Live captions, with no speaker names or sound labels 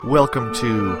Welcome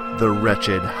to the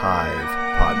Wretched Hive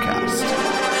podcast.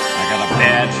 I got a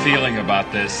bad feeling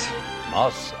about this.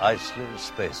 Moss Eisley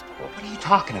Spaceport. What are you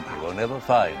talking about? You will never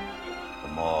find a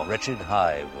more wretched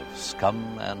hive of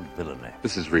scum and villainy.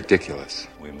 This is ridiculous.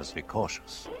 We must be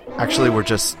cautious. Actually, we're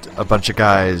just a bunch of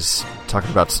guys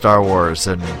talking about Star Wars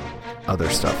and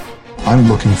other stuff. I'm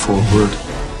looking forward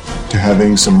to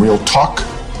having some real talk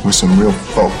with some real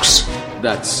folks.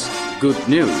 That's good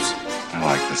news. I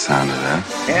like the sound of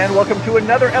that. And welcome to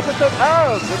another episode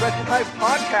of the Wretched Hive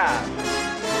podcast.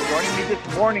 Joining me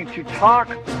this morning to talk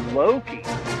Loki,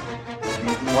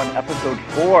 Season 1, Episode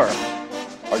 4,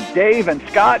 are Dave and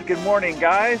Scott. Good morning,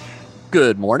 guys.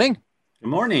 Good morning. Good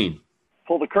morning.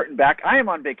 Pull the curtain back. I am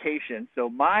on vacation, so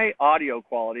my audio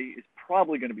quality is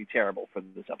probably going to be terrible for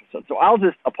this episode. So I'll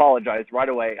just apologize right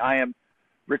away. I am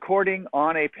recording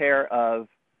on a pair of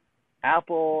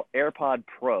Apple AirPod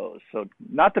Pros, so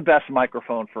not the best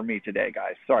microphone for me today,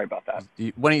 guys. Sorry about that.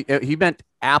 When he meant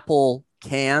Apple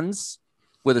cans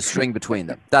with a string between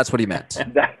them. That's what he meant.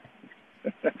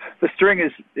 The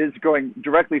string is going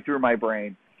directly through my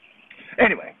brain.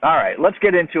 Anyway, all right, let's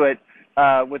get into it.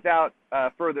 Without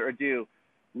further ado,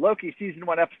 Loki Season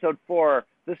 1, Episode 4.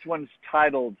 This one's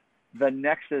titled The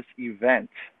Nexus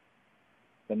Event.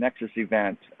 The Nexus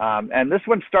Event. And this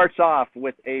one starts off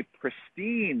with a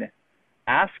pristine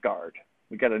Asgard.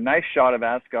 We got a nice shot of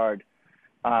Asgard,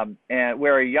 and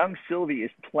where a young Sylvie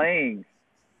is playing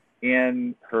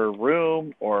in her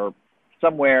room or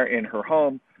somewhere in her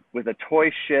home with a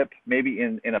toy ship, maybe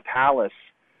in a palace,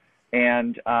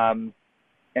 and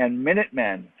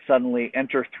Minutemen suddenly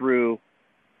enter through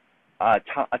a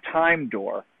time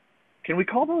door. Can we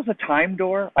call those a time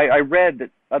door? I read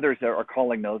that others are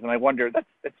calling those, and I wonder,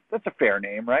 that's a fair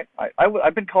name, right?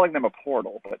 I've been calling them a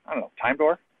portal, but I don't know, time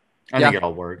door? I think it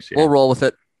all works. Yeah. We'll roll with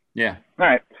it. Yeah. All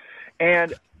right.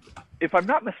 And if I'm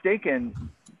not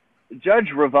mistaken, Judge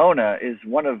Ravonna is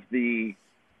one of the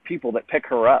people that pick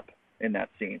her up in that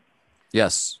scene.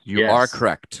 Yes, you are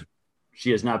correct.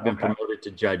 She has not been promoted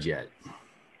to judge yet.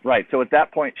 Right. So at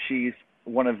that point, she's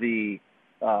one of the,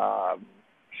 what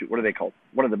are they called?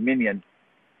 One of the minion.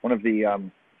 One of the...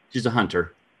 She's a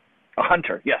hunter. A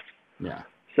hunter, yes. Yeah.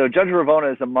 So Judge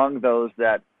Ravonna is among those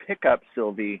that pick up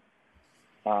Sylvie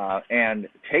and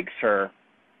takes her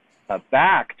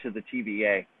back to the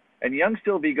TVA. And young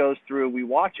Sylvie goes through, we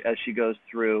watch as she goes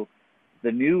through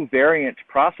the new variant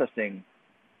processing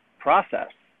process,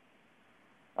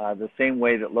 the same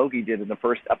way that Loki did in the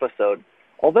first episode.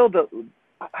 Although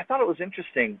I thought it was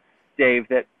interesting, Dave,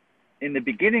 that in the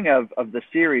beginning of the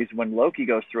series, when Loki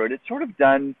goes through it, it's sort of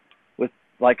done with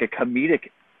like a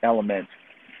comedic element,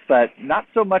 but not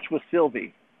so much with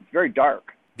Sylvie. It's very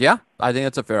dark. Yeah, I think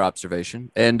that's a fair observation.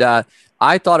 And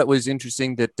I thought it was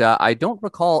interesting that I don't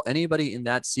recall anybody in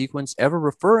that sequence ever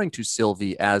referring to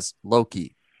Sylvie as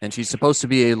Loki. And she's supposed to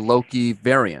be a Loki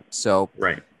variant. So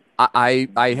right.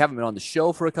 I haven't been on the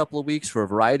show for a couple of weeks for a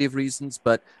variety of reasons,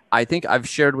 but I think I've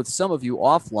shared with some of you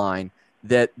offline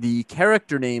that the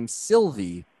character name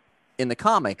Sylvie in the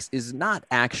comics is not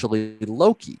actually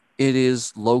Loki. It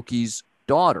is Loki's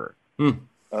daughter.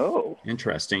 Oh.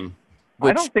 Interesting.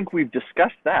 I don't think we've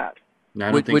discussed that. No,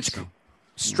 I don't think so.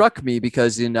 Struck me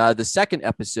because in the second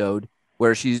episode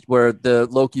where the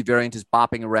Loki variant is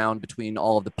bopping around between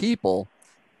all of the people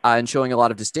and showing a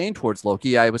lot of disdain towards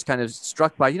Loki, I was kind of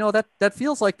struck by, that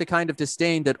feels like the kind of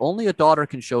disdain that only a daughter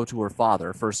can show to her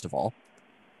father, first of all.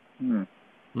 And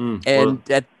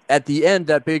at the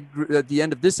end, at the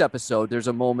end of this episode, there's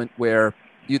a moment where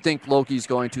you think Loki's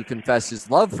going to confess his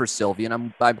love for Sylvie, and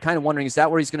I'm kind of wondering, is that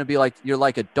where he's going to be like, you're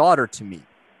like a daughter to me?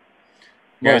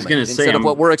 Yeah, I was going to say, instead of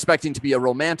what we're expecting to be a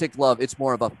romantic love, it's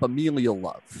more of a familial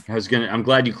love. I'm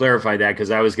glad you clarified that, because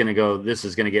I was going to go, this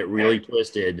is going to get really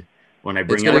twisted when I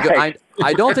bring it up.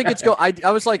 I don't think it's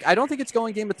I was like, I don't think it's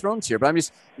going Game of Thrones here, but I'm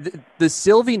just, the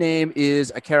Sylvie name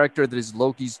is a character that is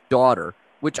Loki's daughter,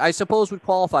 which I suppose would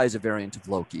qualify as a variant of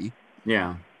Loki.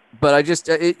 Yeah. But I just,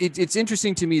 it's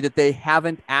interesting to me that they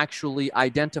haven't actually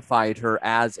identified her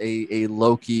as a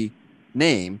Loki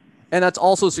name. And that's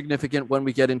also significant when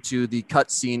we get into the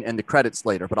cutscene and the credits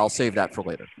later, but I'll save that for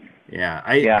later. Yeah.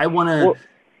 I want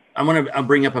to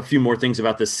bring up a few more things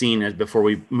about this scene before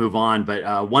we move on.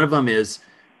 But one of them is,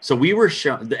 so we were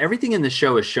shown, everything in the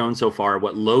show is shown so far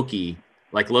what Loki,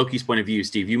 like Loki's point of view.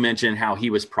 Steve, you mentioned how he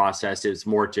was processed. It's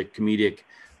more to comedic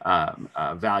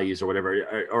values or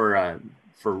whatever, or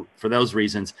for those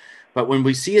reasons. But when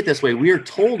we see it this way, we are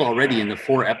told already in the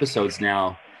 4 episodes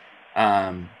now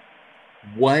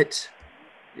what,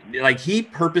 like, he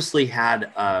purposely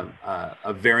had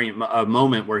a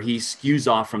moment where he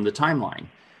skews off from the timeline.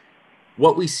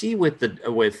 What we see with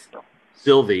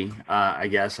Sylvie, I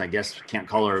guess can't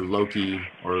call her Loki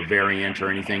or variant or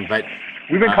anything, but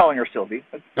we've been calling her Sylvie.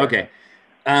 Okay.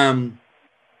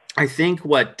 I think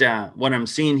what I'm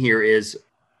seeing here is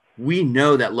we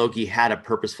know that Loki had a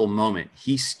purposeful moment.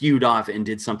 He skewed off and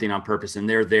did something on purpose, and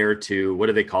they're there to, what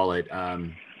do they call it?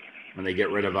 When they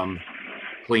get rid of them,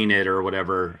 clean it or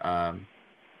whatever.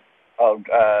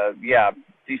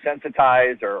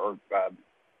 Desensitize or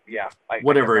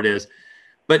whatever it is.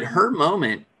 But her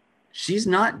moment, she's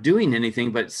not doing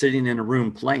anything but sitting in a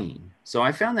room playing. So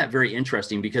I found that very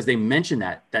interesting because they mentioned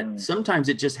that sometimes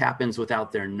it just happens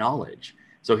without their knowledge.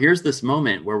 So here's this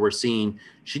moment where we're seeing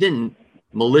she didn't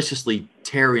maliciously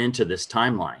tear into this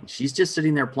timeline. She's just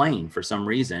sitting there playing for some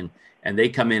reason, and they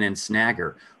come in and snag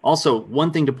her. Also,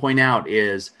 one thing to point out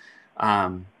is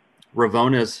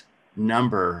Ravona's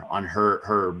number on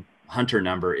her hunter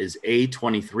number is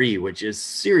A23, which is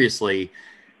seriously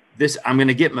this. I'm going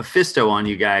to get Mephisto on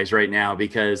you guys right now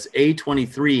because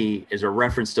A23 is a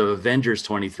reference to Avengers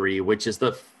 23, which is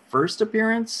the first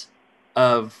appearance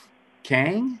of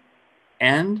Kang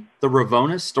and the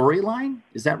Ravonna storyline.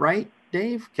 Is that right,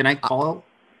 Dave? Can I call?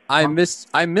 I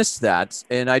missed that,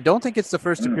 and I don't think it's the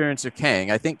first appearance of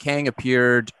Kang. I think Kang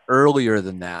appeared earlier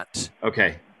than that.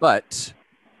 Okay, but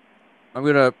I'm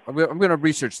gonna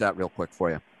research that real quick for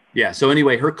you. Yeah. So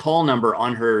anyway, her call number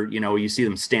on her, you see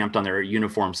them stamped on their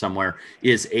uniform somewhere,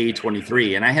 is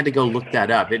A23, and I had to go look that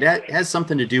up. It has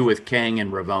something to do with Kang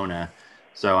and Ravonna.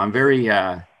 So I'm very.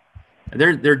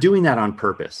 They're doing that on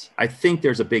purpose. I think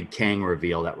there's a big Kang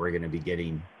reveal that we're going to be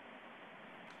getting.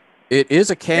 It is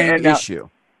a Kang issue.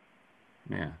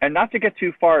 Yeah. And not to get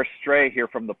too far astray here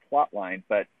from the plot line,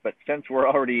 but since we're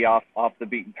already off the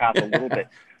beaten path a little bit,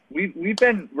 we've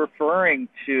been referring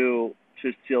to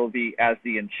Sylvie as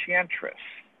the Enchantress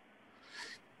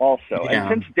also. Yeah. And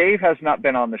since Dave has not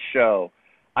been on the show,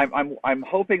 I'm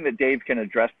hoping that Dave can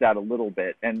address that a little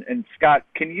bit. And Scott,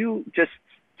 can you just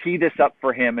tee this up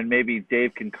for him, and maybe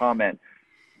Dave can comment,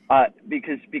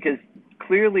 because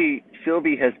clearly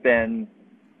Sylvie has been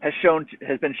shown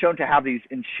to have these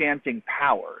enchanting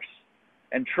powers,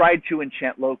 and tried to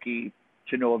enchant Loki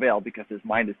to no avail because his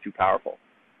mind is too powerful.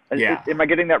 Yeah. Am I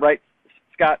getting that right,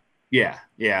 Scott? Yeah.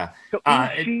 So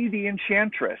is she the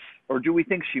Enchantress, or do we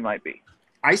think she might be?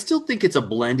 I still think it's a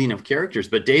blending of characters,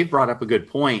 but Dave brought up a good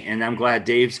point, and I'm glad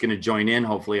Dave's going to join in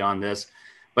hopefully on this.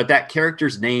 But that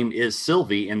character's name is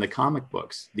Sylvie in the comic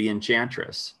books, the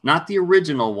Enchantress, not the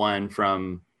original one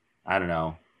from, I don't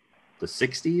know, the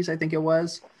 60s, I think it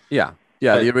was. Yeah,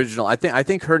 the original. I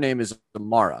think her name is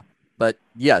Mara. But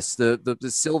yes, the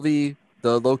Sylvie,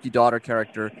 the Loki daughter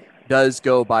character, does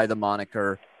go by the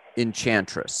moniker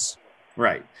Enchantress.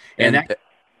 Right. And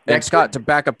Scott, to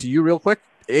back up to you real quick,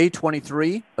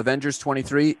 A23, Avengers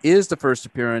 23, is the first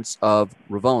appearance of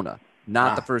Ravonna,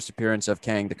 not the first appearance of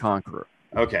Kang the Conqueror.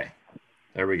 Okay.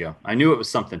 There we go. I knew it was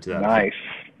something to that. Nice.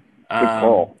 Good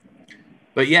call.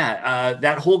 But yeah,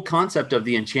 that whole concept of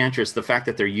the Enchantress, the fact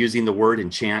that they're using the word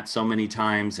enchant so many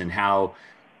times, and how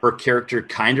her character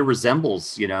kind of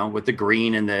resembles, with the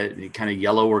green and the kind of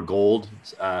yellow or gold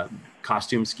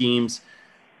costume schemes.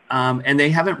 And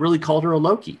they haven't really called her a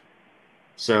Loki.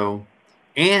 So,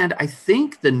 and I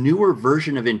think the newer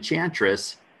version of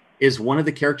Enchantress is one of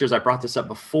the characters, I brought this up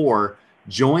before,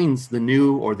 joins the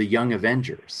new or the Young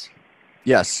Avengers.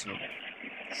 Yes.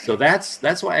 So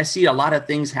that's why I see a lot of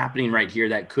things happening right here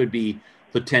that could be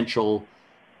potential,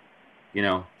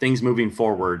 things moving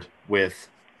forward with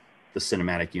the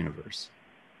cinematic universe.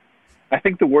 I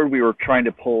think the word we were trying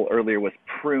to pull earlier was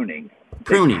pruning.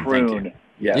 Prune. Thank you.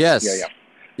 Yes.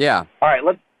 Yeah. All right,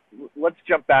 let's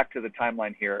jump back to the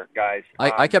timeline here, guys.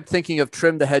 I kept thinking of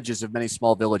trim the hedges of many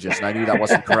small villages, and I knew that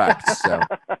wasn't correct. So.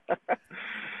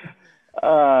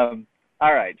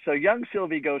 All right. So young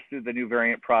Sylvie goes through the new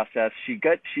variant process.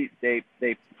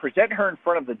 They present her in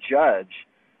front of the judge,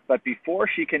 but before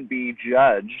she can be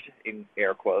judged, in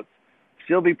air quotes,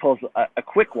 Sylvie pulls a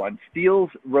quick one, steals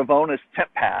Ravonna's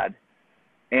temp pad,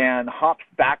 and hops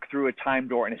back through a time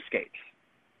door and escapes.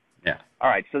 Yeah. All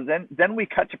right. So then we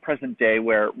cut to present day,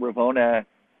 where Ravonna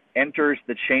enters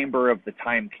the chamber of the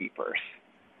timekeepers.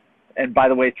 And by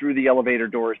the way, through the elevator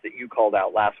doors that you called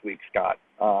out last week, Scott.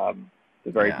 Now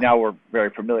we're very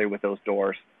familiar with those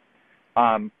doors.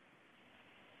 And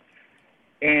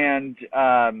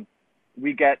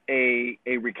we get a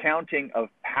recounting of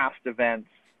past events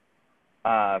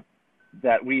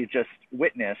that we just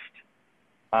witnessed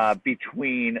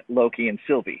between Loki and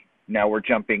Sylvie. Now we're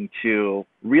jumping to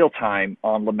real time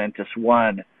on Lamentus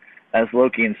 1, as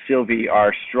Loki and Sylvie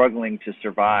are struggling to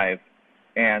survive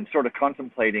and sort of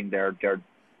contemplating their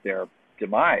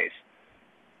demise.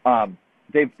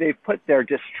 They've put their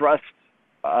distrust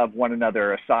of one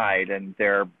another aside, and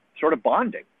they're sort of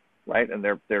bonding, right? And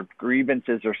their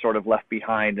grievances are sort of left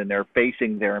behind, and they're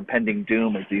facing their impending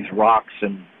doom as these rocks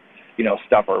and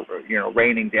stuff are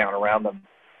raining down around them.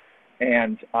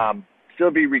 And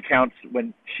Sylvie recounts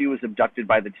when she was abducted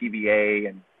by the TVA,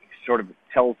 and sort of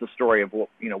tells the story of what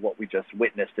we just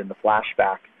witnessed in the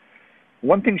flashback.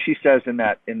 One thing she says in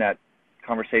that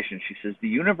conversation, she says, the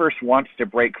universe wants to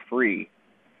break free,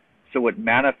 so it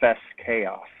manifests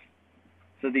chaos.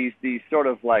 So these sort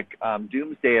of like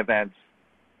doomsday events,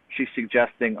 she's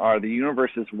suggesting, are the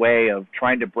universe's way of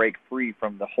trying to break free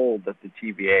from the hold that the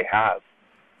TVA has.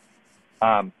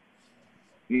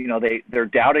 They're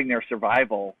doubting their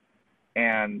survival,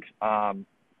 and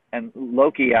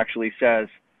Loki actually says,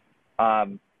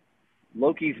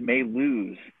 Lokis may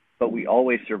lose, but we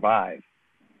always survive.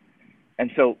 And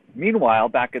so, meanwhile,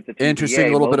 back at the TVA,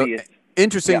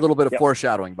 interesting little bit of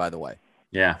foreshadowing, by the way.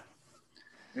 Yeah.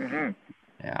 Mm-hmm.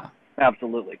 Yeah.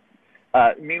 Absolutely.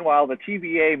 Meanwhile, the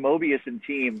TVA, Mobius, and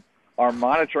team are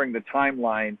monitoring the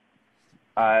timeline,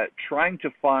 trying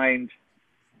to find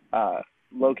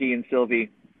Loki and Sylvie.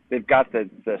 They've got the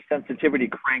sensitivity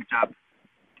cranked up.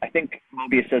 I think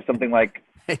Mobius says something like,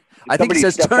 I think he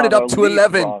says, turn it up to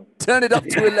 11. Turn it up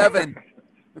to 11.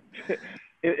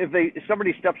 If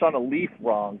somebody steps on a leaf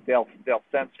wrong, they'll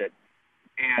sense it.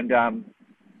 And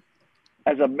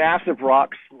as a massive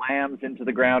rock slams into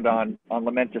the ground on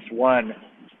Lamentus 1,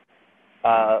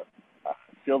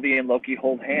 Sylvie and Loki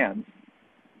hold hands,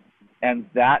 and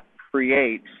that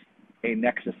creates a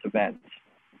Nexus event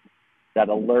that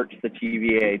alerts the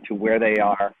TVA to where they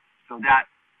are. So that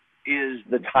is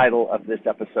the title of this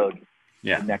episode,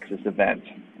 the Nexus event,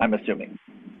 I'm assuming.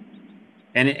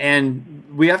 And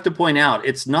we have to point out,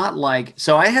 it's not like,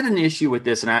 so I had an issue with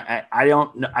this, and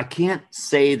I can't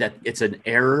say that it's an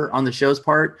error on the show's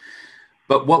part,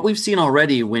 but what we've seen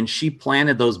already when she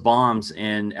planted those bombs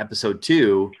in episode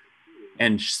 2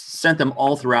 and sent them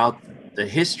all throughout the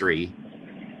history,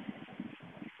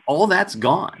 all that's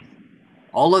gone.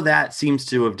 All of that seems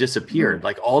to have disappeared,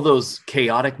 like all those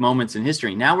chaotic moments in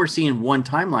history. Now we're seeing one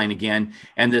timeline again,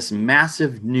 and this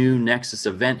massive new Nexus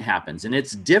event happens. And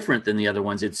it's different than the other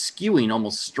ones. It's skewing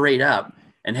almost straight up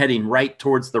and heading right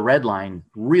towards the red line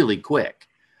really quick.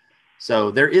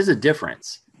 So there is a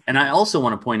difference. And I also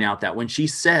want to point out that when she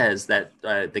says that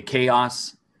the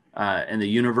chaos and the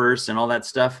universe and all that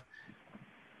stuff,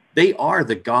 they are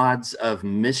the gods of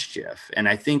mischief. And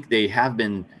I think they have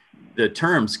been... the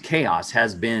terms chaos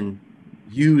has been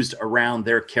used around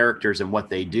their characters and what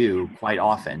they do quite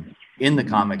often in the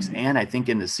comics, and I think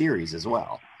in the series as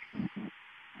well.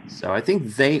 So I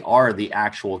think they are the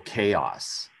actual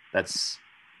chaos that's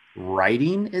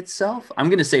writing itself. I'm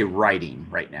going to say writing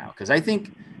right now, because I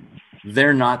think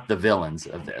they're not the villains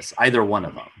of this, either one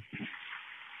of them.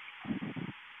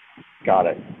 Got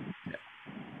it. Yeah.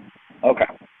 Okay.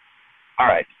 All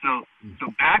right, so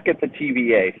back at the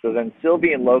TVA, so then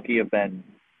Sylvie and Loki have been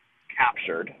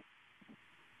captured.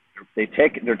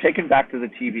 They're taken back to the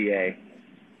TVA,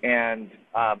 and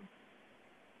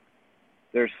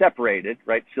they're separated,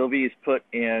 right? Sylvie is put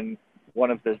in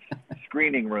one of the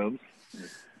screening rooms.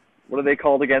 What are they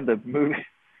called again? The movie?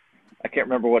 I can't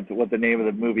remember what the name of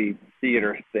the movie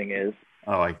theater thing is.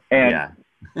 Yeah.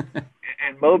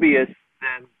 And Mobius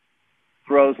then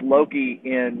throws Loki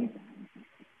in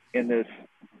this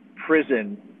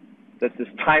prison, that's this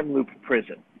time loop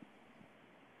prison.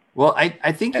 Well,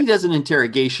 I think he does an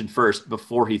interrogation first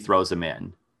before he throws him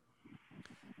in.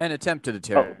 An attempted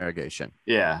interrogation.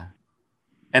 Yeah.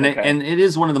 And it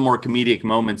is one of the more comedic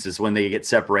moments is when they get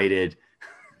separated.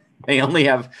 They only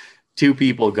have 2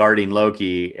 people guarding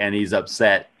Loki, and he's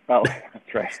upset. Oh,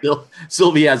 that's right. Still,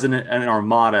 Sylvie has an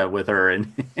armada with her,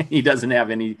 and he doesn't have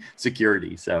any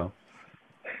security, so...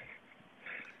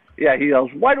 Yeah, he yells,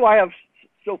 "Why do I have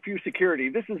so few security?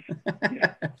 This is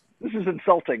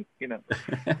insulting,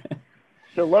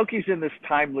 So Loki's in this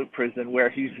time loop prison where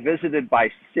he's visited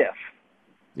by Sif.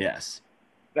 Yes.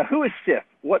 Now, who is Sif?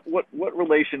 What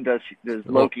relation does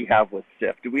Loki have with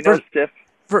Sif? Do we know Sif?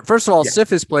 First of all,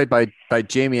 Sif is played by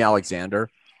Jamie Alexander,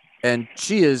 and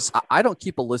she is. I don't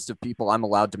keep a list of people I'm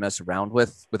allowed to mess around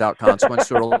with without consequence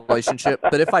to a relationship.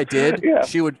 But if I did,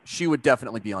 she would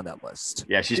definitely be on that list.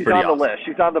 Yeah, she's pretty on awesome. The list.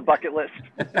 She's on the bucket list.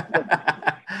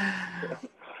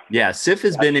 Yeah, Sif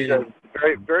has been in a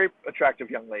very, very attractive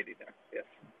young lady there. Yes.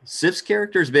 Sif's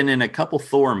character's been in a couple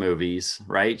Thor movies,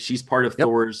 right? She's part of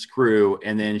Thor's crew,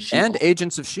 and then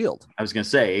Agents of S.H.I.E.L.D. I was going to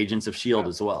say Agents of S.H.I.E.L.D.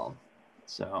 as well.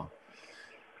 So,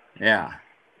 yeah.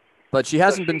 But she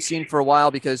hasn't been seen for a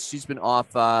while because she's been off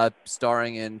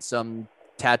starring in some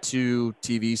tattoo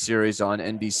TV series on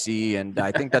NBC, and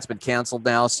I think that's been canceled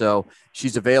now. So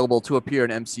she's available to appear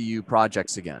in MCU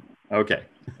projects again. Okay.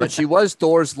 But she was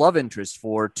Thor's love interest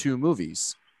for 2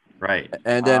 movies. Right.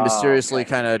 And then mysteriously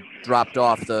kind of dropped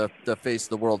off the face of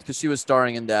the world because she was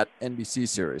starring in that NBC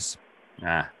series.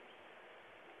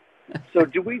 So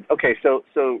do we? Okay, so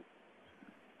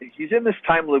he's in this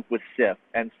time loop with Sif,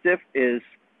 and Sif is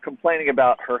complaining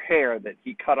about her hair that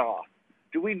he cut off.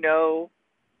 Do we know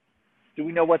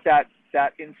what that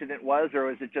incident was,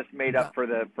 or is it just made up for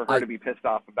her to be pissed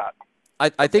off about?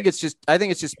 I think it's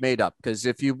just made up, because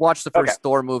if you watch the first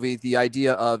Thor movie, the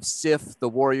idea of Sif, the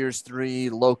Warriors 3,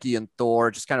 Loki, and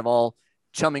Thor just kind of all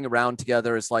chumming around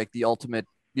together is like the ultimate,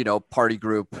 party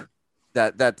group.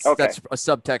 That's a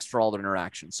subtext for all their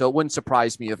interactions. So it wouldn't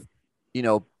surprise me if,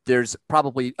 there's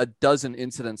probably a dozen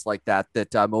incidents like that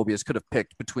Mobius could have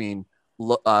picked between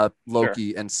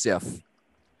Loki and Sif.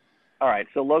 All right,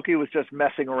 so Loki was just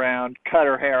messing around, cut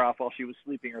her hair off while she was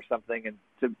sleeping or something,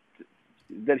 and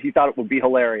that he thought it would be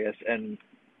hilarious, and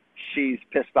she's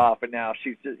pissed off, and now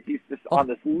he's just on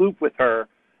this loop with her,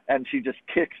 and she just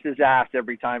kicks his ass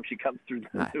every time she comes through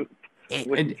the loop.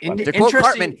 To quote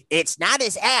Cartman, it's not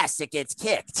his ass that gets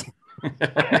kicked.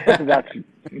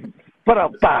 But a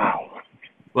bow.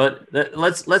 But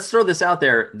let's throw this out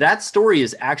there. That story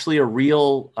is actually a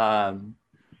real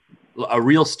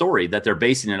story that they're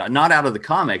basing it on, not out of the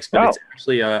comics, but it's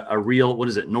actually a real, what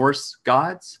is it, Norse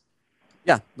gods?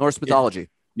 Yeah, Norse mythology.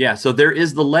 Yeah, so there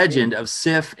is the legend of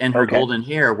Sif and her golden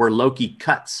hair, where Loki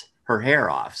cuts her hair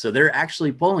off. So they're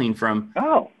actually pulling from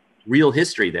real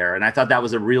history there, and I thought that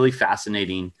was a really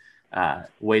fascinating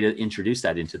way to introduce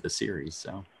that into the series.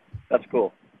 So that's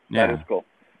cool. Yeah. That is cool.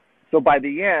 So by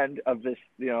the end of this,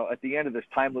 at the end of this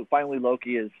time loop, finally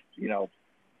Loki is,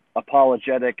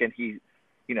 apologetic, and he,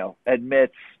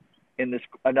 admits in this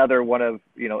another one of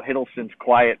Hiddleston's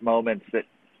quiet moments that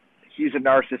he's a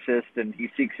narcissist and he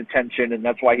seeks attention, and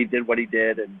that's why he did what he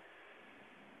did,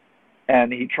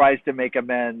 and he tries to make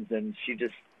amends, and she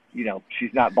just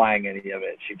she's not buying any of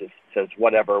it. She just says,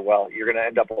 whatever, well, you're going to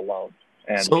end up alone,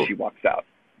 and she walks out.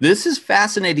 This is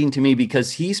fascinating to me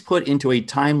because he's put into a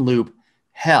time loop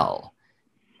hell,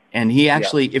 and he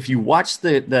actually if you watch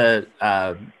the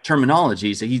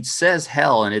terminologies, he says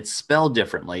hell and it's spelled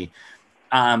differently.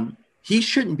 He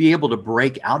shouldn't be able to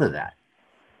break out of that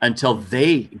until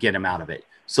they get him out of it.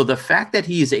 So the fact that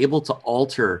he is able to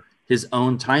alter his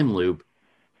own time loop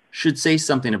should say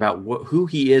something about who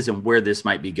he is and where this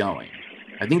might be going.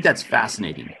 I think that's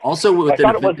fascinating. Also, with the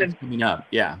event that's coming up,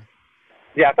 I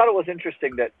thought it was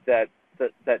interesting that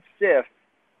Sif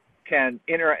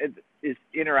is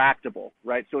interactable,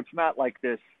 right? So it's not like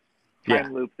this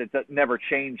time loop that never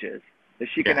changes. That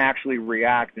she can actually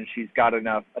react, and she's got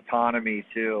enough autonomy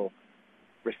to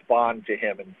respond to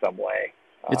him in some way.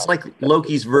 It's like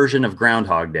Loki's version of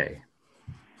Groundhog Day.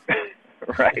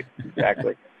 Right,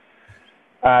 exactly.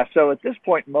 So at this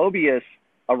point, Mobius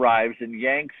arrives and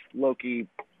yanks Loki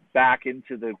back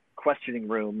into the questioning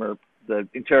room, or the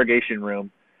interrogation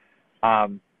room.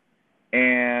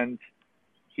 And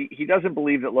he doesn't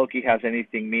believe that Loki has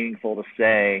anything meaningful to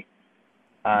say.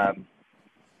 And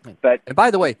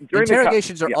by the way,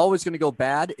 interrogations are always going to go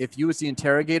bad if you, as the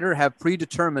interrogator, have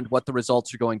predetermined what the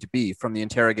results are going to be from the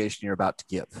interrogation you're about to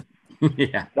give.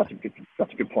 Yeah, that's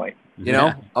a good point.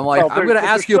 I'm like, I'm going to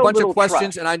ask you a bunch of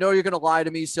questions, and I know you're going to lie to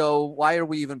me. So why are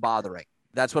we even bothering?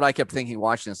 That's what I kept thinking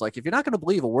watching this. Like, if you're not going to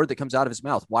believe a word that comes out of his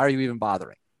mouth, why are you even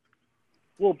bothering?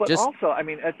 Well, but also, I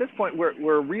mean, at this point,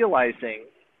 we're realizing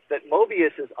that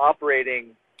Mobius is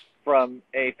operating from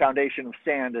a foundation of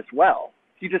sand as well.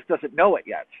 He just doesn't know it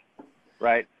yet,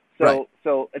 right? So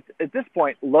at this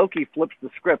point, Loki flips the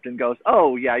script and goes,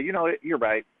 "Oh yeah, you're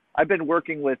right. I've been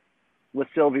working with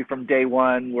Sylvie from day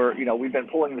one. We've been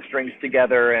pulling the strings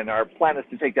together, and our plan is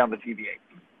to take down the TVA,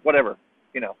 whatever,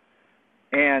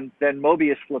 And then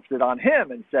Mobius flips it on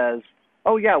him and says,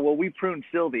 "Oh yeah, well we pruned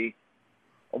Sylvie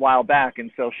a while back,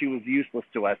 and so she was useless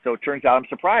to us. So it turns out I'm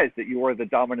surprised that you are the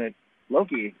dominant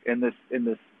Loki in this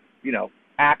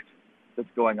act that's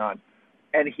going on."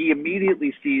 And he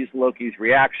immediately sees Loki's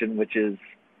reaction, which is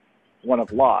one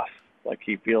of loss. Like,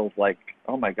 he feels like,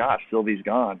 oh my gosh, Sylvie's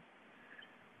gone.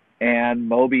 And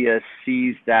Mobius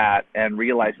sees that and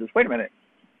realizes, wait a minute,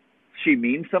 she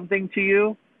means something to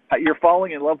you? You're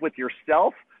falling in love with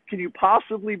yourself? Can you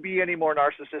possibly be any more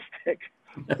narcissistic?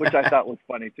 Which I thought was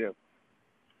funny too.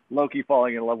 Loki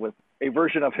falling in love with a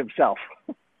version of himself.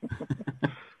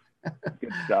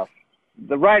 Good stuff.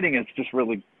 The writing is just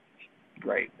really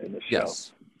great in the show.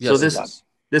 So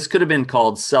this could have been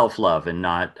called Self-Love and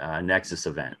not Nexus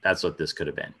Event. That's what this could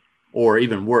have been. Or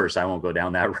even worse, I won't go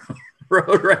down that road.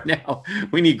 road right now.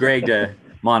 We need Greg to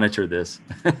monitor this.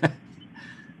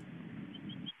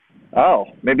 Oh,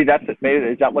 maybe that's it. Maybe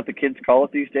is that what the kids call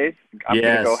it these days? I'm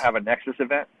gonna go Yes. have a Nexus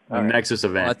event. A All right. Nexus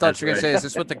event. I thought you were going to say, is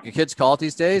this what the kids call it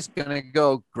these days? Going to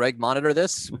go, Greg, monitor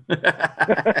this?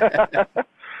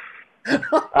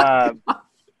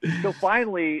 So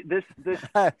finally, this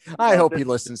I hope he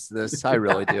listens to this. I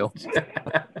really do.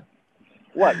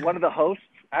 what one of the hosts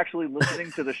actually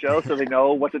listening to the show so they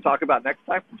know what to talk about next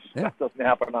time. Yeah. That doesn't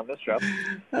happen on this show.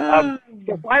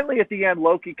 So finally, at the end,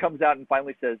 Loki comes out and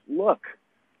finally says, "Look,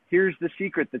 here's the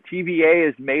secret. The TVA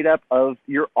is made up of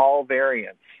your all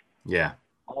variants. Yeah.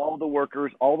 All the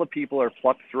workers, all the people are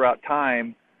plucked throughout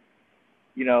time,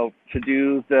 to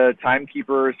do the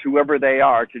timekeepers, whoever they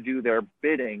are, to do their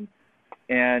bidding.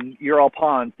 And you're all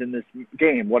pawns in this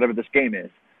game, whatever this game is."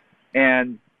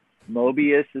 And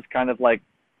Mobius is kind of like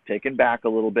taken back a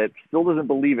little bit, still doesn't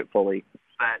believe it fully,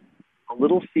 but a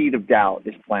little seed of doubt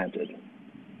is planted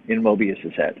in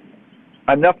Mobius's head.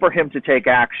 Enough for him to take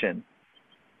action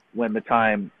when the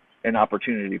time and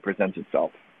opportunity presents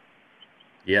itself.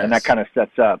 Yes. And that kind of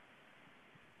sets up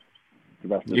the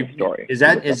rest of the story.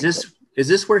 Is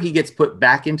this where he gets put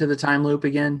back into the time loop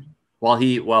again? While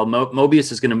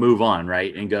Mobius is going to move on,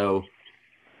 right? And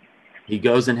he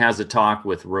goes and has a talk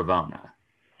with Ravonna.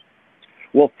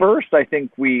 Well, first I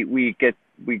think we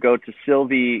go to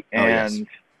Sylvie and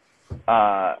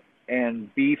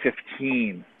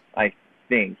B-15, I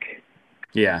think.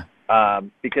 Yeah.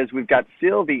 Because we've got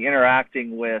Sylvie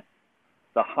interacting with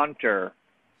the hunter,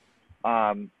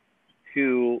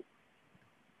 who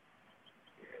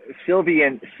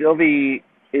Sylvie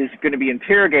is going to be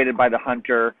interrogated by the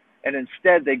hunter, and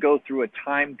instead they go through a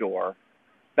time door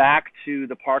back to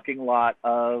the parking lot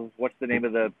of, what's the name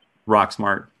of the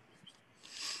Rocksmart.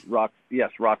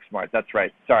 Rocksmart. That's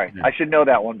right. Sorry, Yeah. I should know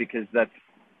that one because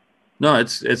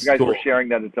It's you guys cool. were sharing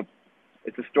that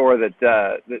it's a store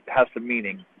that has some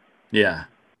meaning. Yeah.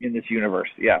 In this universe.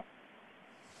 Yeah.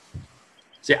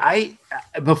 See,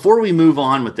 before we move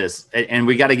on with this, and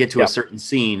we got to get to a certain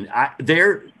scene, I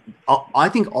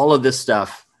think all of this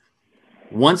stuff,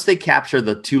 once they capture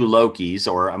the two Lokis,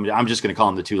 or I'm just going to call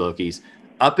them the two Lokis,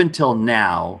 up until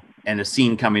now, and a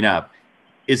scene coming up,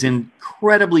 is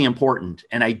incredibly important.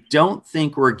 And I don't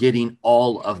think we're getting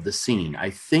all of the scene. I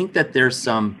think that there's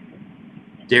some,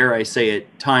 dare I say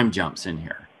it, time jumps in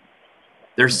here.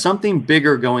 There's something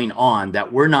bigger going on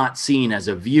that we're not seeing as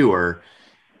a viewer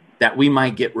that we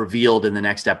might get revealed in the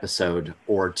next episode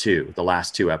or two, the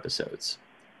last two episodes.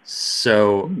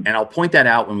 So, and I'll point that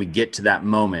out when we get to that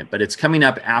moment, but it's coming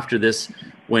up after this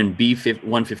when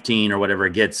B-115 or whatever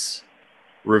gets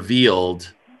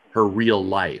revealed her real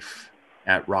life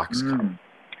at Roxcom.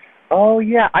 Oh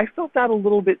yeah, I felt that a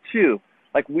little bit too.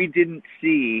 Like we didn't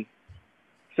see.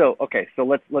 So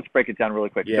let's break it down really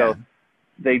quick. Yeah. So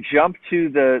they jump to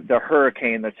the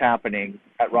hurricane that's happening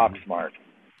at Rocksmart.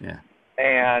 Yeah.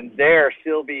 And there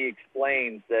Sylvie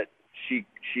explains that she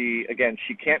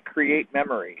can't create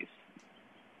memories.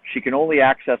 She can only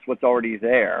access what's already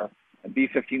there. And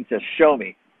B-15 says, "Show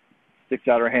me." Sticks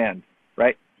out her hand,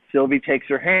 right? Sylvie takes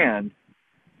her hand,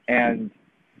 and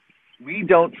we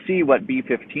don't see what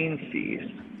B-15 sees.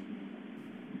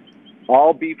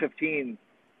 All B-15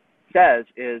 says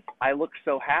is, "I look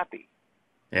so happy."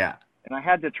 Yeah. And I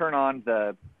had to turn on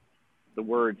the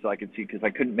words so I could see because I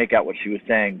couldn't make out what she was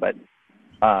saying. But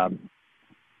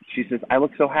she says, "I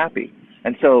look so happy."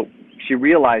 And so she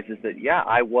realizes that, yeah,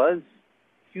 I was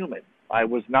human. I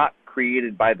was not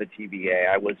created by the TVA.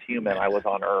 I was human. I was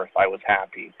on Earth. I was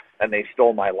happy. And they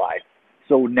stole my life.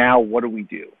 So now what do we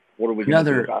do? What are we going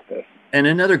to do about this? And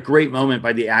another great moment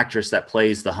by the actress that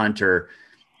plays the hunter.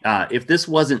 If this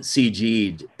wasn't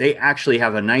CG'd, they actually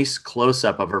have a nice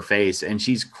close-up of her face, and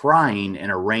she's crying in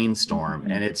a rainstorm.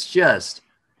 And it's just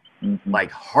like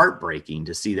heartbreaking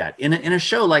to see that in a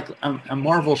show like a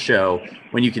Marvel show.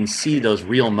 When you can see those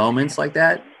real moments like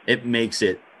that, it makes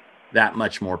it that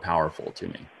much more powerful to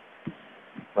me.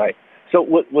 Right. So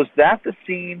was that the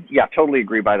scene? Yeah, totally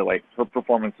agree, by the way. Her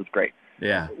performance was great.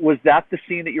 Yeah. Was that the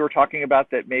scene that you were talking about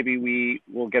that maybe we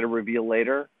will get a reveal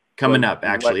later? Coming up,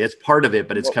 actually. It's part of it,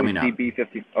 but it's coming up.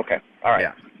 B-15. Okay. All right.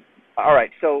 Yeah. All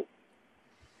right. So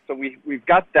we've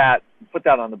got that, put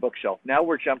that on the bookshelf. Now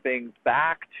we're jumping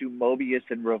back to Mobius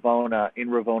and Ravonna in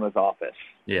Ravonna's office.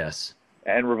 Yes.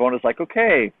 And Ravonna's like,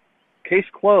 "Okay, case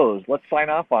closed. Let's sign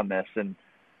off on this." And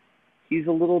he's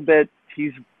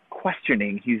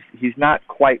questioning. He's not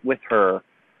quite with her.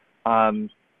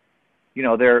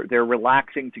 They're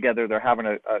relaxing together. They're having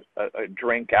a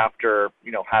drink after,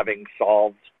 having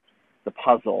solved the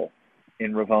puzzle.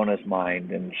 in Ravona's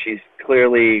mind, and she's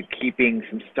clearly keeping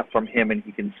some stuff from him, and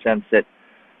he can sense it.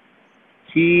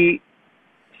 He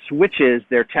switches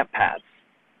their temp pads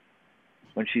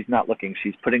when she's not looking.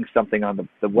 She's putting something on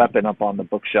the weapon up on the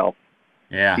bookshelf.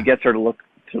 Yeah. He gets her to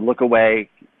look away.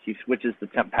 He switches the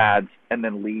temp pads and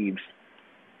then leaves,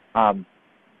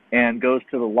 and goes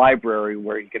to the library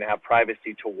where he can have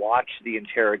privacy to watch the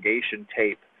interrogation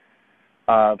tape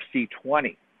of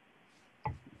C20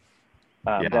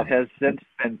 that has since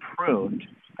been pruned,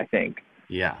 I think.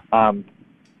 Yeah.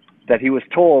 That he was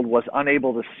told was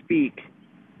unable to speak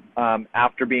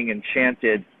after being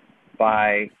enchanted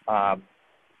by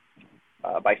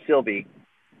Sylvie.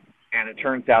 And it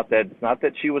turns out that it's not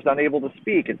that she was unable to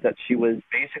speak, it's that she was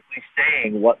basically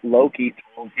saying what Loki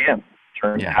told him.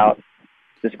 Turns out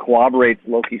this corroborates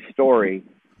Loki's story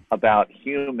about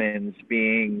humans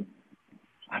being,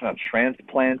 I don't know,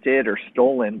 transplanted or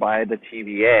stolen by the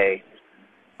TVA.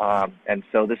 And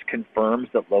so this confirms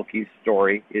that Loki's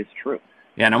story is true.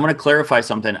 Yeah, and I'm going to clarify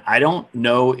something. I don't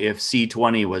know if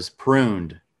C20 was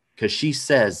pruned because she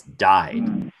says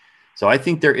died. So I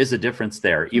think there is a difference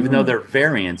there. Even though they're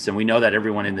variants, and we know that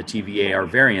everyone in the TVA are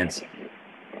variants,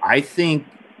 I think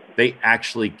they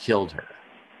actually killed her,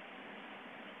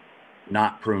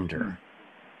 not pruned her.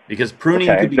 Because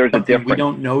pruning could be something we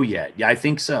don't know yet. Yeah, I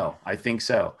think so.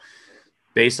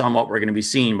 Based on what we're going to be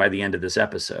seeing by the end of this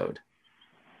episode.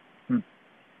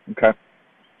 Okay.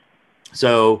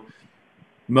 So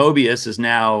Mobius is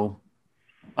now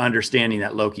understanding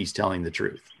that Loki's telling the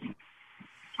truth.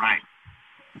 Right.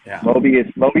 Yeah.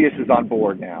 Mobius is on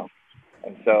board now.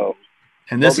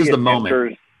 And this is the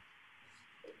moment.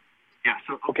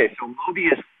 So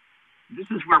Mobius, this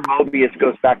is where Mobius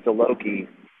goes back to Loki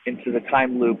into the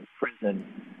time loop prison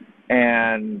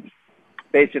and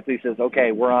basically says,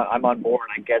 okay, I'm on board.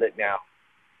 I get it now.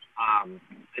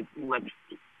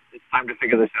 It's time to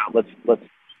figure this out. Let's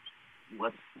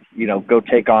go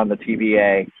take on the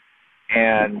TVA.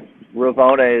 And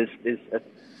Ravonna is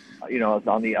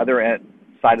on the other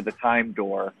side of the time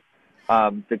door.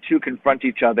 The two confront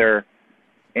each other,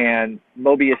 and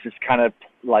Mobius is kind of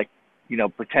like,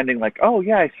 pretending like, oh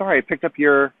yeah, sorry, I picked up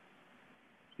your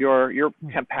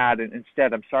temp pad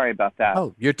instead. I'm sorry about that.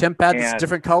 Oh, your temp pad is a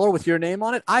different color with your name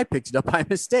on it? I picked it up by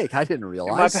mistake. I didn't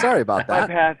realize. Sorry about that.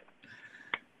 My pad.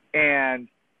 And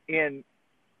in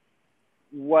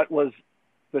what was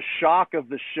the shock of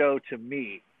the show to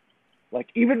me, like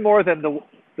even more than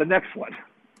the next one,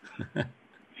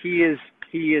 he is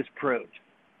pruned.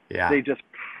 Yeah.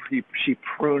 She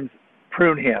prune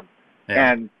him.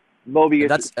 Yeah. And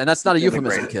Mobius. And that's not a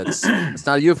euphemism, kids. It's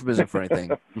not a euphemism for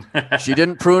anything. She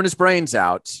didn't prune his brains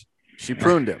out. She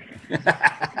pruned him.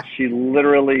 She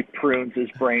literally prunes his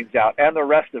brains out and the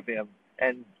rest of him,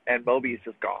 and Mobius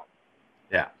is gone.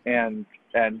 Yeah. And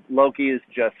Loki is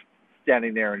just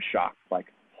standing there in shock, like,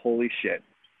 holy shit.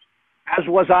 As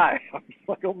was I. I was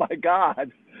like, oh my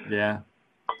God. Yeah.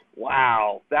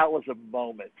 Wow. That was a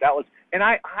moment. And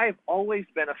I've always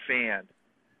been a fan.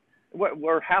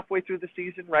 We're halfway through the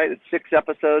season, right? It's 6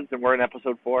 episodes and we're in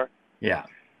episode 4. Yeah.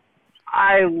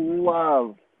 I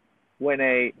love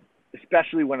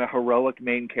especially when a heroic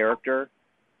main character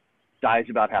dies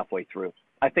about halfway through.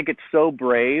 I think it's so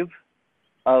brave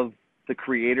of the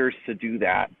creators to do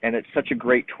that, and it's such a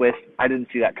great twist. I didn't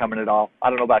see that coming at all. I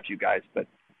don't know about you guys, but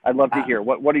I'd love to hear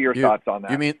what are your thoughts on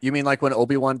that? You mean like when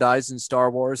Obi-Wan dies in Star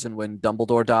Wars and when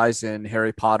Dumbledore dies in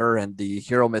Harry Potter, and the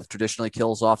hero myth traditionally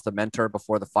kills off the mentor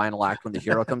before the final act when the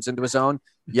hero comes into his own?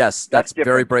 Yes, that's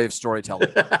very brave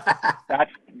storytelling.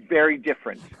 That's very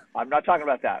different. I'm not talking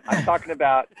about that. I'm talking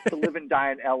about To Live and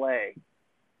Die in L.A.,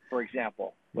 for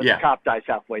example, when the cop dies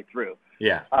halfway through.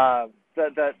 Yeah.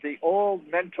 The old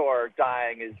mentor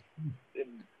dying is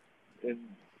in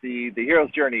the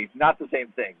hero's journey, not the same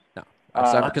thing. No.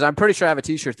 Because I'm pretty sure I have a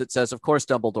T-shirt that says, "Of course,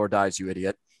 Dumbledore dies, you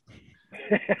idiot."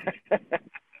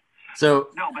 So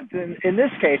no, but in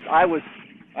this case,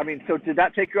 so did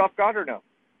that take you off guard or no?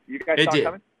 You guys saw it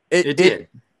coming? It did.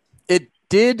 It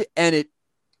did, and it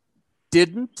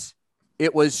didn't.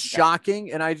 It was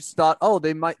shocking, and I just thought, oh,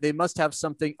 they must have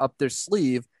something up their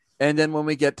sleeve. And then when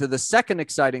we get to the second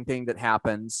exciting thing that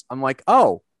happens, I'm like,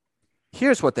 oh,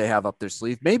 here's what they have up their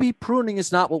sleeve. Maybe pruning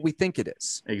is not what we think it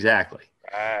is. Exactly.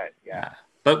 Yeah.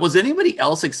 But was anybody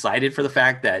else excited for the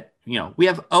fact that, we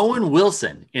have Owen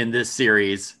Wilson in this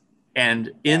series,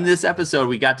 and in this episode,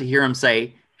 we got to hear him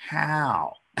say,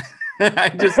 how?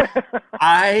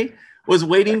 I was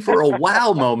waiting for a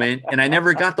wow moment, and I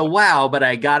never got the wow, but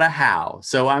I got a how.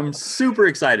 So I'm super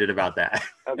excited about that.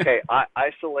 Okay, I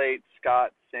isolate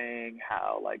Scott saying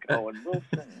how, like Owen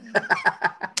Wilson.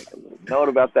 note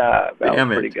about that. That Damn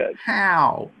was pretty it. good.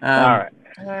 How? All right.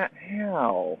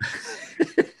 How?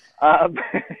 All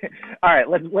right.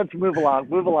 Let's move along.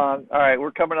 Move along. All right.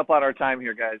 We're coming up on our time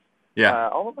here, guys. Yeah.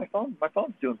 Although my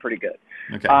phone's doing pretty good.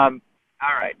 Okay. All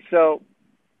right. So,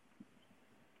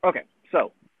 okay.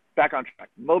 So back on track.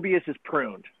 Mobius is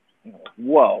pruned.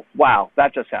 Whoa. Wow.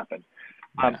 That just happened.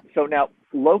 So now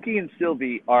Loki and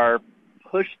Sylvie are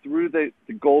pushed through the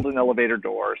golden elevator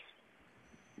doors.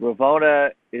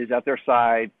 Ravonna is at their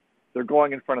side. They're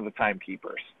going in front of the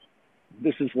timekeepers.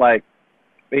 This is like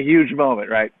a huge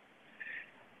moment, right?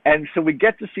 And so we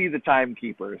get to see the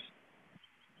timekeepers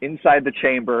inside the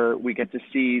chamber. We get to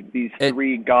see these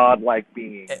three godlike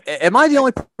beings. Am I the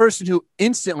only person who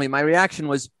instantly, my reaction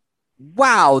was,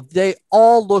 wow, they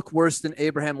all look worse than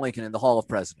Abraham Lincoln in the Hall of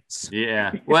Presidents.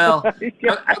 Yeah. Well,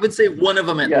 I would say one of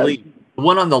them at least. The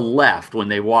one on the left when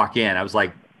they walk in, I was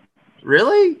like,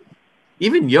 really?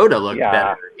 Even Yoda looked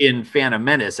better in Phantom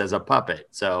Menace as a puppet.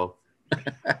 So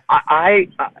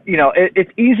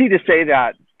it's easy to say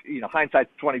that, hindsight's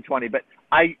 2020, but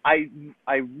I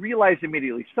realized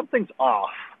immediately something's off.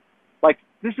 Like,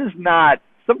 this is not,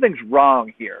 something's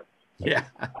wrong here. Yeah.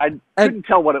 I couldn't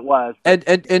tell what it was. And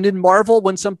in Marvel,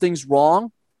 when something's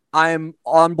wrong, I'm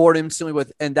on board instantly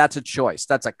with, and that's a choice.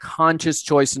 That's a conscious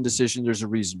choice and decision. There's a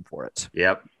reason for it.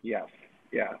 Yep. Yes.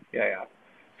 Yeah.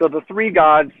 So the three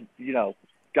gods,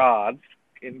 gods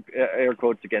in air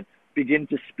quotes again, begin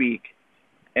to speak,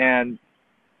 and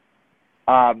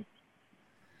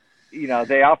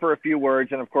they offer a few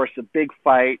words, and of course the big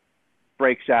fight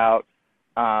breaks out.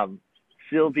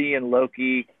 Sylvie and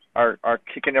Loki are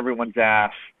kicking everyone's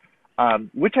ass,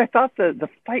 which I thought the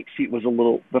fight sequence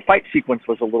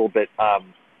was a little bit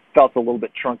felt a little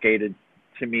bit truncated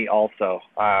to me also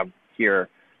here.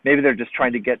 Maybe they're just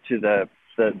trying to get to the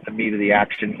meat of the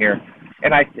action here.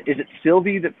 And is it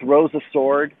Sylvie that throws a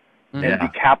sword and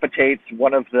decapitates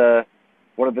one of the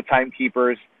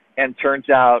timekeepers, and turns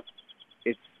out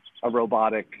it's a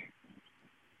robotic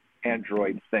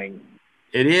android thing.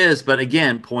 It is, but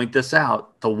again, point this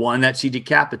out. The one that she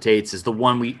decapitates is the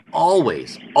one we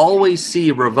always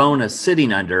see Ravonna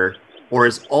sitting under, or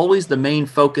is always the main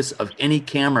focus of any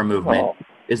camera movement,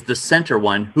 is the center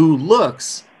one, who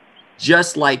looks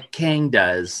just like Kang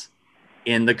does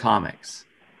in the comics.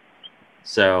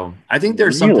 So I think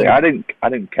there's something. I didn't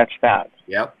catch that.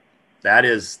 Yep. That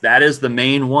is the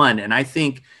main one. And I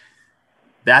think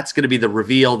that's going to be the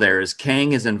reveal there, is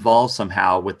Kang is involved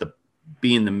somehow with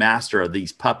being the master of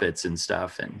these puppets and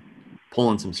stuff and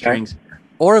pulling some strings.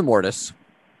 Or Immortus.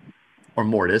 Or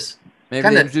Mortis. Maybe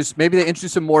they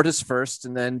introduce Immortus first,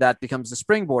 and then that becomes the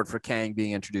springboard for Kang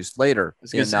being introduced later.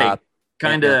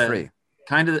 Kind of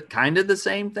the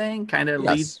same thing. Kind of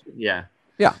leads. Yeah.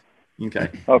 Yeah. Okay.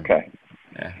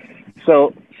 Yeah.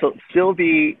 So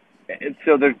Sylvie,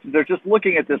 so they're just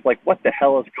looking at this like, what the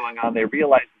hell is going on? They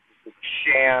realize this is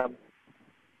a sham.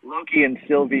 Loki and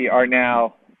Sylvie are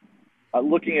now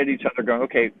looking at each other, going,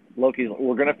 "Okay, Loki,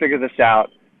 we're going to figure this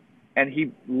out." And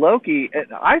Loki,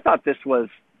 I thought this was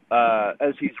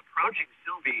as he's approaching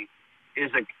Sylvie,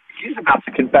 he's about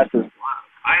to confess his love.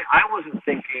 I wasn't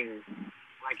thinking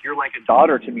like you're like a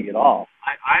daughter to me at all.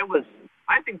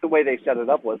 I think the way they set it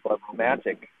up was a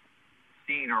romantic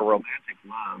scene or romantic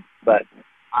love. But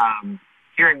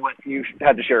hearing what you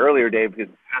had to share earlier, Dave, has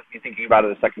me thinking about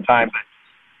it a second time. But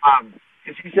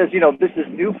because he says, this is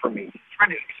new for me. He's trying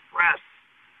to express,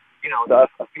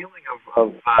 a feeling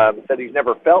of that he's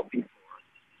never felt before,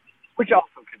 which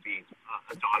also could be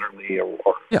a daughterly or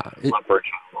love for a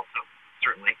child, also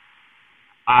certainly.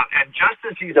 And just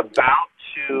as he's about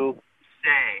to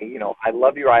say, I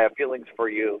love you, I have feelings for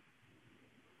you,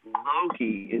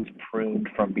 Loki is pruned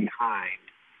from behind.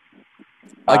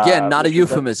 Again, not a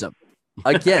euphemism.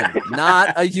 Again,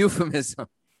 not a euphemism.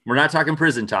 We're not talking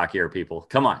prison talk here, people.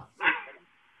 Come on.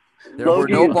 There were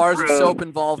no bars of soap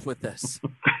involved with this.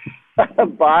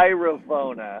 By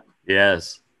Ravonna.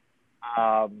 Yes.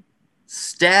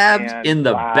 Stabbed in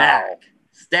the back.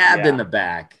 In the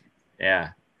back.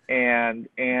 Yeah. And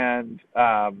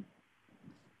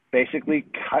basically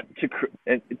cut to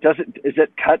is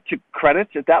it cut to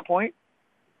credits at that point?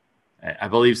 I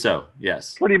believe so.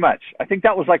 Yes. Pretty much. I think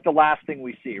that was like the last thing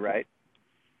we see, right?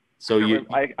 So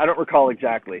I don't recall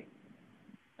exactly.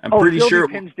 I'm pretty sure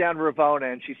Sylvie pins down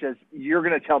Ravonna and she says, "You're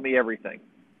going to tell me everything."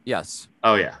 Yes.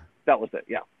 Oh yeah. That was it.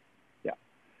 Yeah.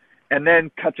 And then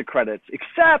cut to credits,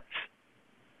 except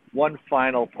one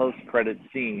final post-credit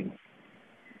scene,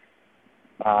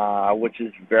 which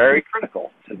is very critical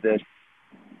to this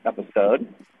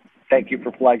episode. Thank you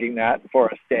for flagging that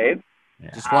for us, Dave.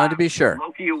 Yeah. Just wanted to be sure.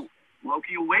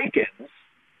 Loki awakens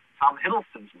Tom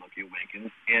Hiddleston's Loki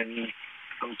awakens in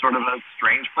some sort of a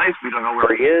strange place. We don't know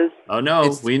where he is. Oh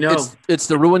no, we know it's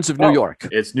the ruins of New York.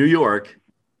 It's New York.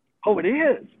 Oh, it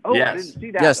is. Oh, Yes. I didn't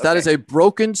see that. Yes, that Okay. is a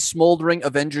broken, smoldering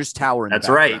Avengers tower. In That's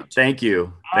the right. background. Thank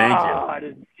you. Thank you. I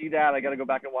didn't see that. I got to go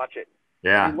back and watch it.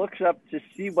 Yeah. He looks up to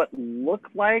see what look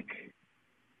like.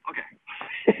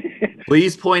 Okay.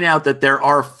 Please point out that there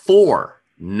are 4,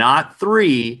 not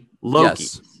 3 Lokis.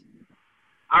 Yes.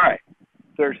 All right.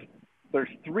 There's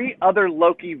 3 other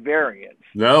Loki variants,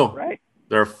 No, right?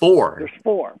 there are 4. There's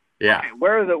 4. Yeah. Okay,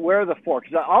 where are the 4?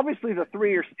 Because obviously the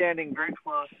 3 are standing very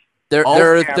close. There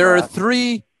camera. are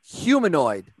 3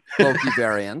 humanoid Loki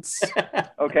variants.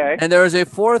 Okay. And there is a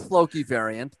 4th Loki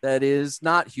variant that is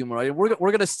not humanoid. We're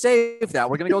going to save that.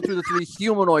 We're going to go through the 3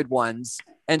 humanoid ones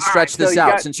and stretch so this you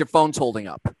out got- since your phone's holding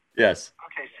up. Yes.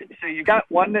 Okay. So you got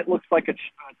one that looks like a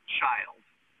child.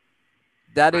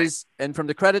 That is, and from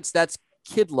the credits, that's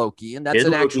Kid Loki, and that's Kid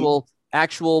an Loki.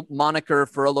 actual moniker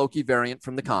for a Loki variant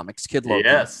from the comics, Kid Loki.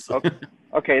 Yes.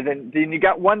 Okay. Then you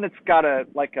got one that's got a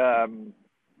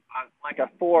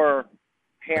Thor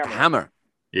hammer. Hammer.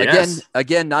 Yes.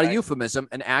 Again, not a Right. euphemism,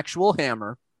 an actual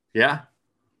hammer. Yeah.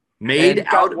 Made And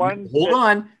got out. one Hold that-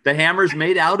 on. The hammer's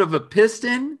made out of a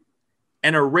piston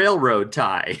and a railroad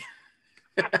tie.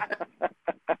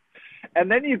 And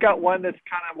then you got one that's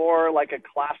kind of more like a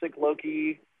classic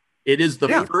Loki. It is the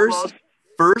Yeah.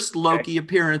 first Loki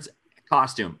appearance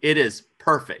costume. It is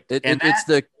perfect. It's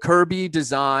the Kirby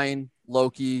design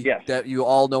Loki Yes. that you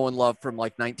all know and love from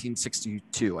like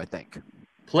 1962, I think.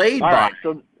 played All by. right.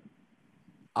 So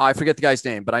I forget the guy's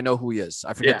name, but I know who he is.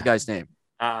 I forget Yeah. the guy's name.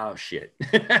 Oh shit!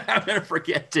 I'm gonna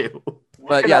forget too.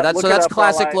 But it yeah, up- that's look it up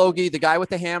classic while I- Loki. The guy with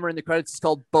the hammer in the credits is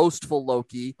called Boastful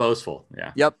Loki. Boastful.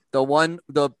 Yeah. Yep, the one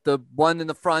in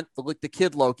the front, the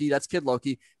Kid Loki. That's Kid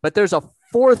Loki. But there's a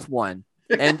 4th one,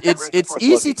 and it's Where's the fourth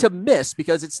easy Loki? to miss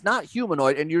because it's not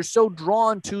humanoid, and you're so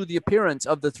drawn to the appearance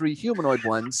of the 3 humanoid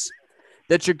ones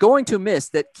that you're going to miss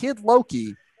that Kid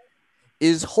Loki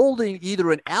is holding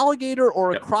either an alligator or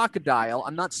a Yep. crocodile.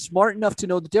 I'm not smart enough to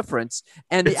know the difference.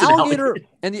 And the It's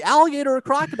an alligator or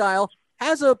crocodile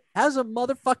has a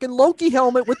motherfucking Loki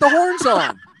helmet with the horns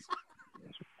on.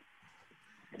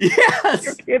 Yes.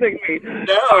 you're kidding me.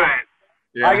 No. All right.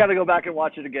 Yeah. I got to go back and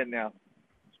watch it again now.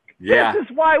 Yeah. This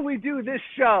is why we do this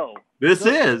show. This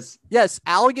is. Yes,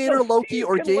 alligator So Loki you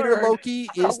or can gator learn Loki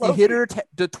is about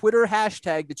the Twitter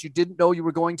hashtag that you didn't know you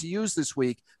were going to use this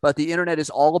week, but the internet is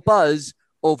all abuzz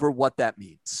over what that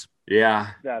means. Yeah.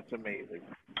 That's amazing.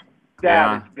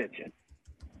 Yeah. That is bitchin'.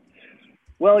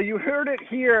 Well, you heard it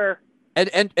here. And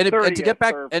to 30th get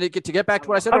back or- to get back to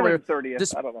what I said earlier, 130th.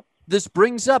 this- I don't know. this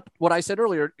brings up what I said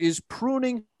earlier is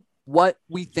pruning what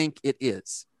we think it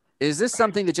is. Is this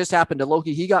something that just happened to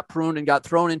Loki? He got pruned and got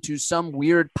thrown into some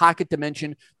weird pocket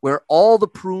dimension where all the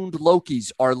pruned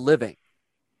Lokis are living.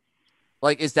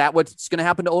 Like, is that what's going to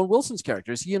happen to Owen Wilson's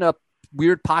character? Is he in a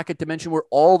weird pocket dimension where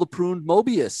all the pruned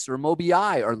Mobius or Mobii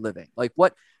are living? Like,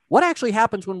 what actually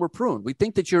happens when we're pruned? We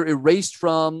think that you're erased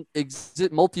from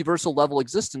multiversal level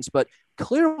existence, but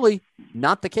clearly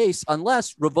not the case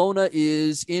unless Ravonna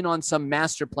is in on some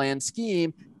master plan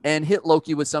scheme and hit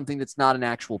Loki with something that's not an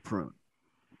actual prune.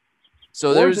 So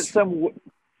Or is there's it some?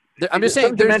 I'm is just it saying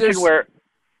some dimension there's where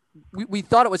we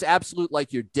thought it was absolute,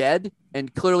 like you're dead,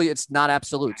 and clearly it's not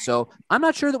absolute. So I'm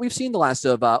not sure that we've seen the last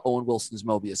of Owen Wilson's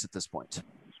Mobius at this point.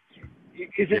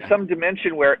 is it some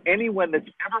dimension where anyone that's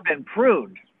ever been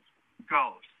pruned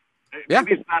goes? Yeah.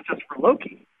 Maybe it's not just for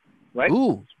Loki, right?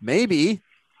 Ooh, maybe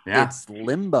Yeah. it's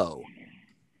limbo.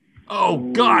 Oh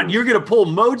God, you're gonna pull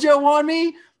Mojo on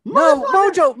me? No,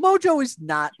 Motherfucker! Mojo is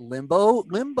not limbo.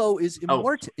 Limbo is Oh.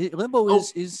 Limbo Oh.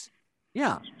 is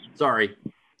yeah. Sorry,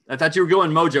 I thought you were going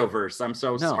Mojo verse. I'm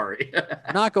so No. sorry.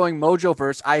 Not going Mojo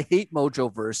verse. I hate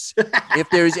Mojo verse. If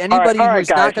there's anybody all right, who's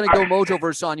guys. not going to go Mojo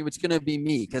verse on you, it's going to be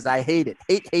me because I hate it.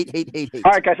 Hate.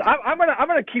 All right, guys. I'm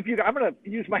gonna keep you. I'm gonna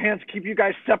use my hands to keep you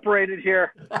guys separated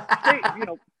here. Stay,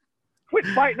 quit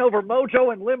fighting over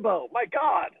Mojo and Limbo. My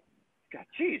God. God,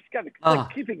 jeez, got to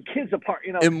like keeping kids apart.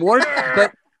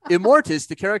 But Immortus,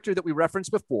 the character that we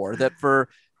referenced before, that for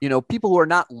people who are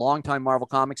not longtime Marvel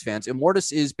Comics fans,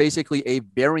 Immortus is basically a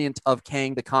variant of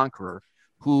Kang the Conqueror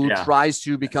who tries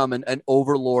to become an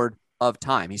overlord of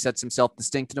time. He sets himself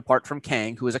distinct and apart from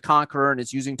Kang, who is a conqueror and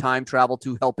is using time travel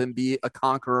to help him be a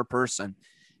conqueror person.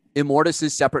 Immortus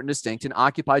is separate and distinct and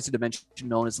occupies a dimension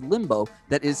known as Limbo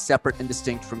that is separate and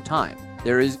distinct from time.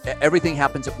 Everything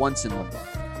happens at once in Limbo.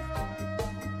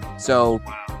 So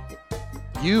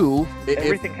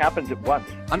everything happens at once.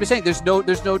 I'm just saying there's no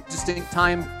distinct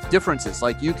time differences.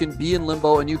 Like you can be in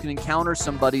Limbo and you can encounter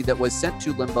somebody that was sent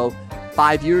to Limbo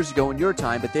 5 years ago in your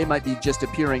time, but they might be just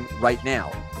appearing right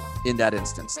now in that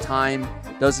instance. Time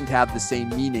doesn't have the same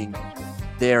meaning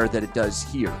there that it does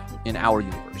here in our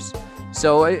universe.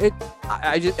 So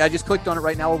I just clicked on it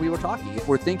right now while we were talking. If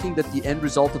we're thinking that the end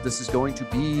result of this is going to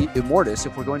be Immortus,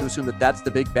 if we're going to assume that that's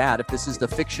the big bad, if this is the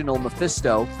fictional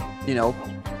Mephisto,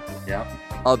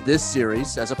 of this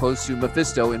series, as opposed to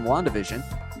Mephisto in WandaVision,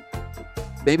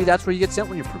 maybe that's where you get sent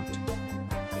when you're pruned.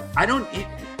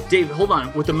 Dave, hold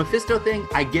on. With the Mephisto thing,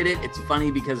 I get it. It's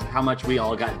funny because of how much we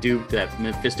all got duped that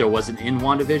Mephisto wasn't in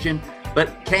WandaVision.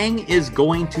 But Kang is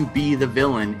going to be the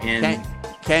villain in...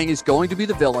 Kang is going to be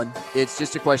the villain. It's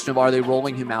just a question of, are they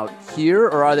rolling him out here,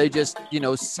 or are they just,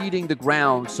 seeding the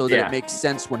ground so that it makes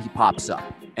sense when he pops up?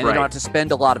 And they don't have to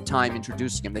spend a lot of time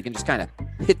introducing him. They can just kind of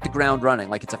hit the ground running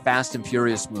like it's a Fast and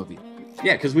Furious movie.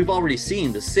 Yeah, because we've already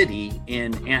seen the city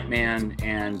in Ant-Man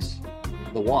and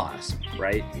the Wasp,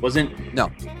 right?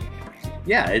 No.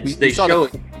 Yeah,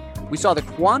 we saw the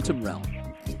quantum realm.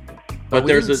 But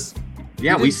we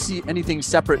didn't see anything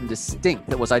separate and distinct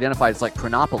that was identified as like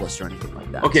Chronopolis or anything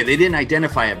like that. Okay, they didn't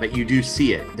identify it, but you do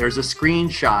see it. There's a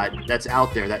screenshot that's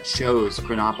out there that shows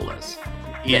Chronopolis.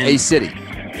 In A city.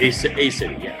 A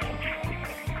city, yeah.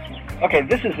 Okay,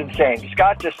 this is insane.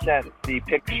 Scott just sent the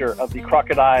picture of the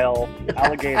crocodile,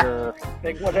 alligator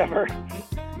thing, whatever.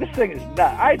 This thing is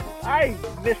nuts. I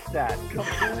missed that.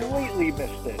 Completely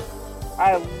missed it.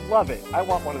 I love it. I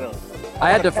want one of those.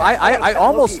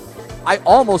 I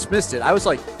almost missed it. I was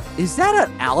like, is that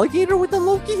an alligator with a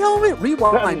Loki helmet?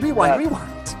 Rewind.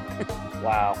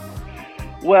 Wow.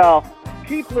 Well,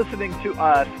 keep listening to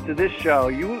us, to this show.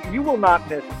 You will not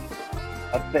miss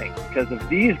a thing because of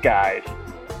these guys.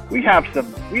 We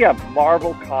have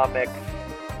Marvel Comics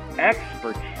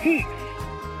expertise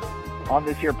on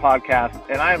this here podcast,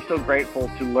 and I am so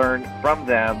grateful to learn from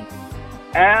them,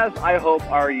 as I hope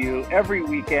are you, every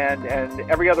weekend and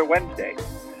every other Wednesday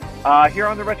here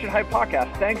on the Wretched Hype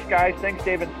podcast. Thanks, guys. Thanks,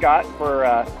 Dave and Scott,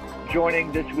 for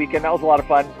joining this weekend. That was a lot of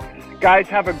fun. Guys,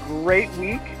 have a great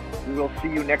week. We will see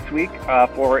you next week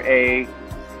for a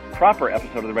proper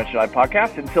episode of the Wretched Hype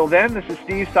podcast. Until then, this is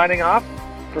Steve signing off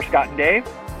for Scott and Dave.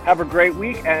 Have a great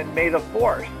week, and may the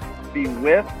Force be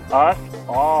with us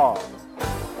all.